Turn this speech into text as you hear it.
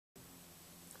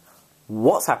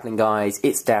What's happening, guys?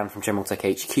 It's Dan from General Tech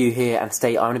HQ here, and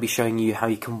today I'm going to be showing you how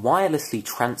you can wirelessly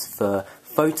transfer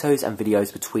photos and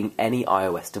videos between any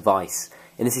iOS device.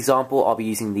 In this example, I'll be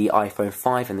using the iPhone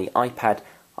 5 and the iPad.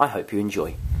 I hope you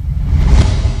enjoy.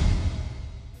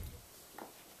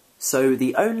 So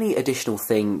the only additional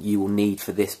thing you will need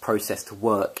for this process to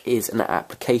work is an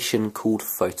application called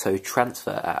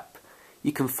PhotoTransferApp.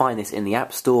 You can find this in the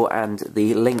App Store, and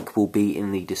the link will be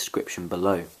in the description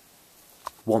below.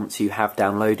 Once you have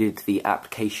downloaded the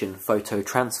application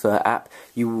PhotoTransferApp,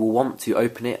 you will want to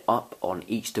open it up on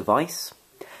each device.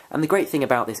 And the great thing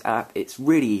about this app, it's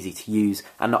really easy to use,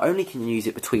 and not only can you use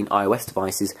it between iOS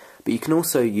devices, but you can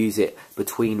also use it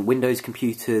between Windows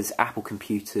computers, Apple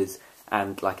computers,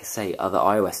 and, like I say, other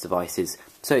iOS devices.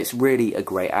 So it's really a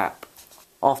great app.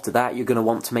 After that, you're going to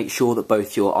want to make sure that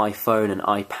both your iPhone and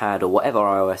iPad or whatever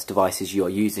iOS devices you're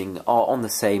using are on the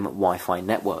same Wi-Fi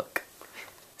network.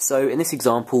 So in this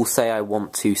example, say I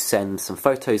want to send some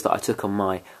photos that I took on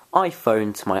my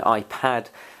iPhone to my iPad.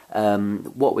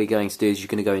 What we're going to do is you're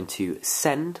going to go into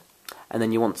Send, and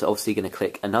then you want to obviously going to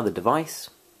click Another Device.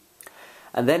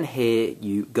 And then here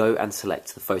you go and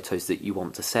select the photos that you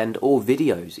want to send, or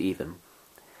videos even.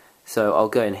 So I'll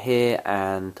go in here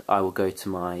and I will go to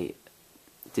my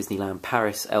Disneyland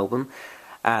Paris album,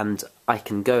 and I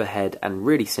can go ahead and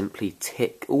really simply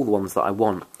tick all the ones that I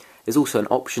want. There's also an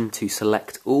option to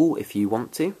select all if you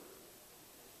want to.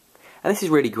 And this is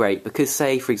really great because,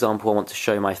 say for example I want to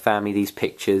show my family these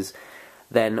pictures,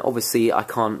 then obviously I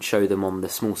can't show them on the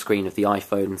small screen of the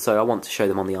iPhone, so I want to show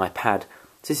them on the iPad.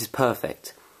 So this is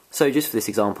perfect. So just for this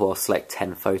example, I'll select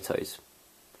 10 photos.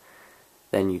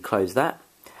 Then you close that,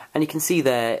 and you can see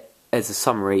there as a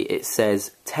summary it says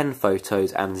 10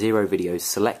 photos and 0 videos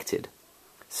selected.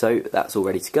 So that's all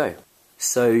ready to go.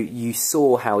 So you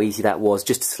saw how easy that was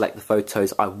just to select the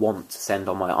photos I want to send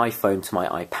on my iPhone to my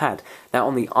iPad. Now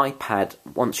on the iPad,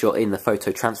 once you're in the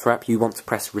Photo Transfer app, you want to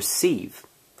press Receive.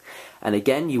 And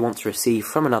again, you want to receive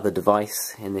from another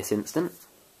device in this instance.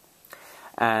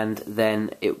 And then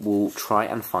it will try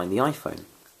and find the iPhone.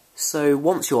 So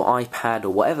once your iPad or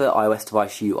whatever iOS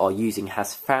device you are using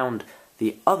has found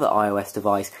the other iOS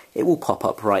device, it will pop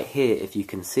up right here, if you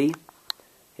can see.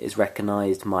 It has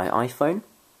recognised my iPhone.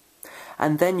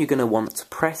 And then you're going to want to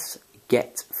press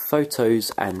Get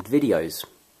Photos and Videos.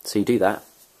 So you do that.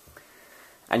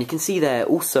 And you can see there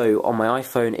also on my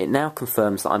iPhone it now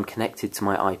confirms that I'm connected to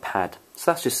my iPad.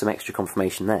 So that's just some extra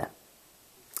confirmation there.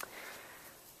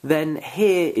 Then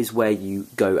here is where you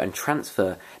go and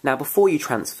transfer. Now before you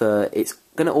transfer, it's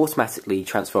going to automatically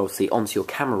transfer obviously onto your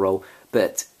camera roll,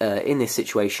 but in this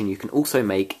situation you can also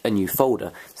make a new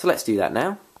folder. So let's do that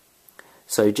now.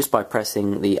 So just by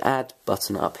pressing the Add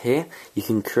button up here, you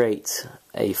can create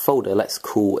a folder. Let's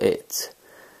call it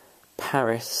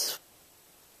Paris.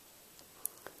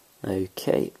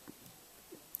 Okay.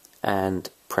 And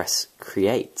press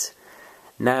Create.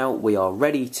 Now we are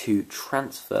ready to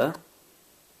transfer.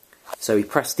 So we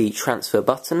press the transfer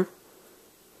button,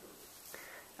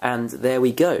 and there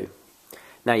we go.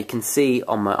 Now you can see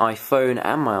on my iPhone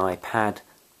and my iPad,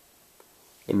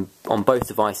 on both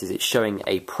devices, it's showing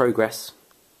a progress.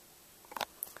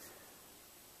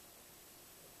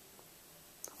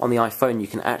 On the iPhone you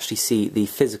can actually see the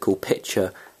physical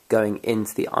picture going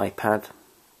into the iPad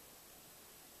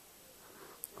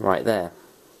right there.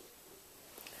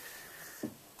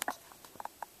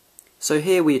 So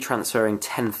here we are transferring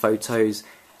 10 photos,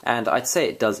 and I'd say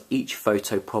it does each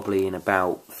photo probably in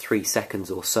about 3 seconds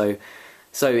or so.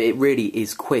 So it really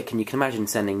is quick, and you can imagine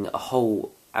sending a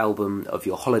whole album of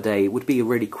your holiday would be a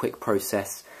really quick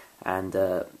process, and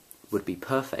would be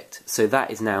perfect. So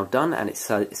that is now done, and it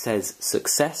says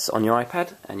Success on your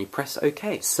iPad, and you press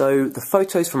OK. So the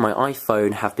photos from my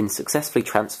iPhone have been successfully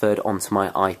transferred onto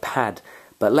my iPad,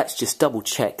 but let's just double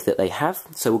check that they have.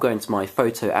 So we'll go into my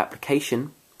photo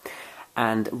application,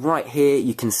 and right here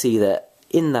you can see that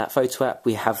in that photo app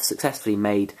we have successfully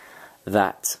made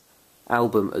that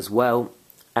album as well,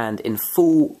 and in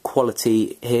full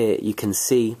quality here you can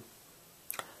see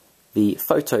the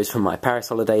photos from my Paris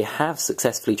holiday have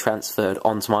successfully transferred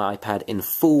onto my iPad in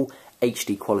full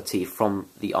HD quality from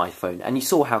the iPhone, and you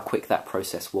saw how quick that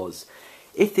process was.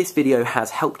 If this video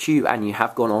has helped you and you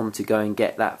have gone on to go and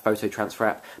get that Photo Transfer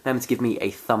app, remember to give me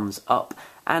a thumbs up,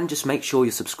 and just make sure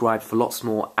you're subscribed for lots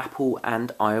more Apple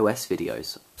and iOS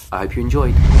videos. I hope you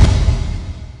enjoyed.